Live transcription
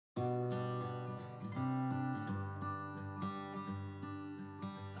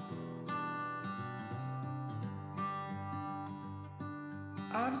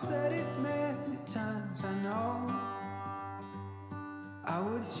I've said it many times, I know I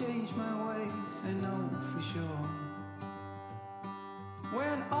would change my ways, I know for sure.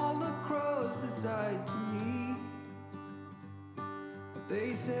 When all the crows decide to meet,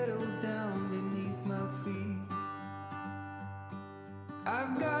 they settle down beneath my feet.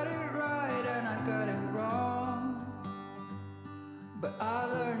 I've got it right and I got it wrong, but I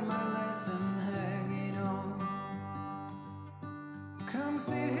learned my lesson hanging on. Come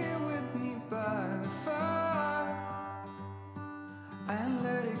sit here with me by the fire and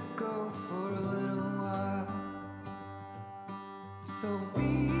let it go for a little while. So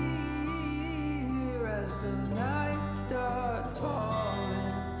be here as the night starts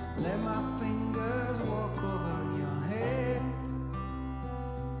falling. Let my fingers walk over your head.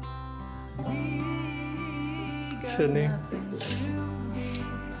 Sydney,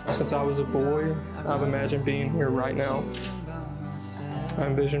 since I was a boy, I've imagined being here right now. I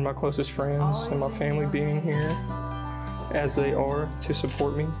envision my closest friends and my family being here as they are to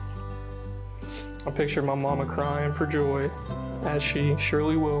support me. I picture my mama crying for joy, as she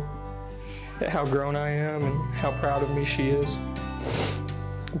surely will, at how grown I am and how proud of me she is.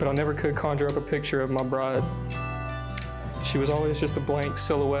 But I never could conjure up a picture of my bride. She was always just a blank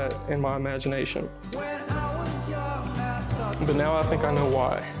silhouette in my imagination. But now I think I know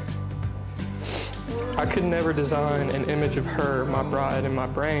why. I could never design an image of her, my bride, in my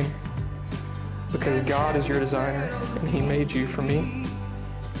brain, because God is your designer and He made you for me.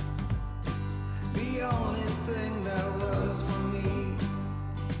 The only thing that was for me.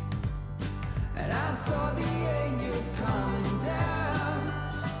 And I saw the angels coming down,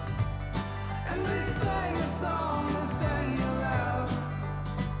 and they sang a song, they sang it loud.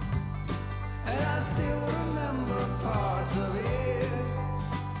 And I still remember parts of it.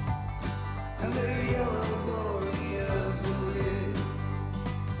 And the yellow glorious were lit.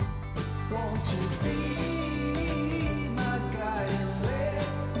 Won't you be my guide and let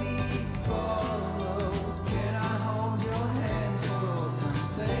me follow? Can I hold your hand for old time's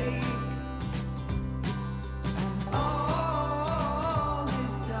sake? And all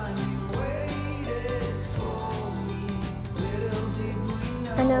this time you waited for me. Little did we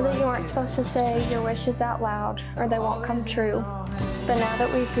know. I know that you aren't supposed to say your wishes out loud or they won't come true. But now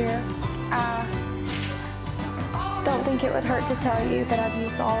that we're here, I don't think it would hurt to tell you that I've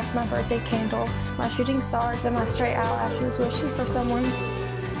used all of my birthday candles, my shooting stars, and my straight eyelashes wishing for someone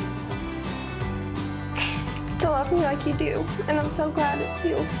to love me like you do, and I'm so glad it's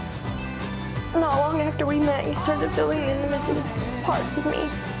you. Not long after we met, you started filling in the missing parts of me,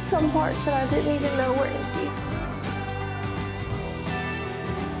 some parts that I didn't even know were empty.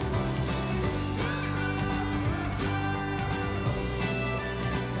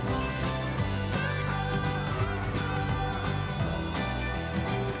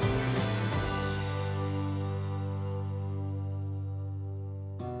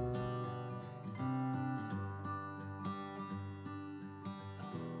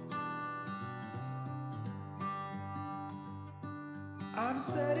 I've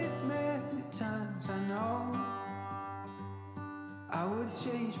said it many times, I know I would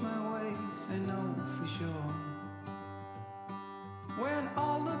change my ways, I know for sure. When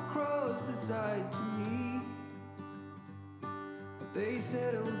all the crows decide to meet, they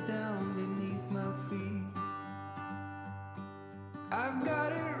settle down beneath my feet. I've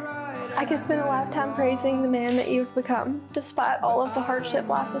got it right. I could spend a lifetime praising the man that you've become, despite all of the hardship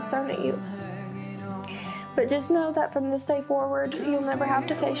life has thrown at you. But just know that from this day forward, you'll never have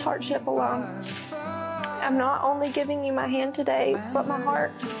to face hardship alone. I'm not only giving you my hand today, but my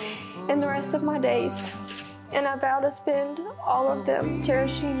heart and the rest of my days. And I vow to spend all of them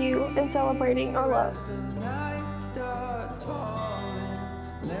cherishing you and celebrating our love.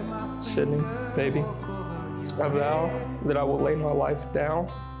 Sydney, baby, I vow that I will lay my life down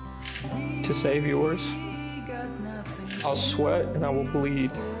to save yours. I'll sweat and I will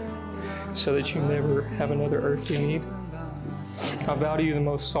bleed so that you never have another earthly need. I vow to you the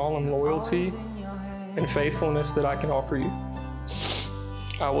most solemn loyalty and faithfulness that I can offer you.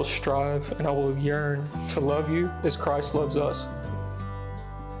 I will strive and I will yearn to love you as Christ loves us.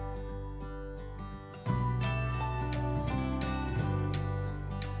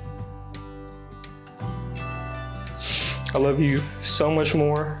 I love you so much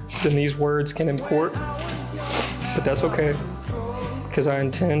more than these words can import, but that's okay, because I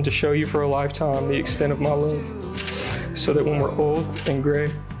intend to show you for a lifetime the extent of my love, so that when we're old and gray,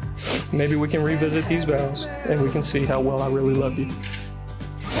 maybe we can revisit these vows and we can see how well I really love you.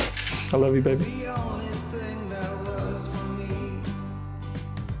 I love you, baby.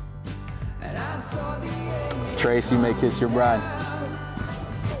 Trace, you may kiss your bride.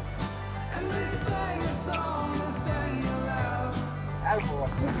 And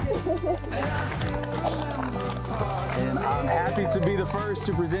I'm happy to be the first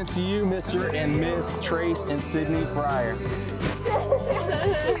to present to you Mr. and Miss Trace and Sydney Fryer.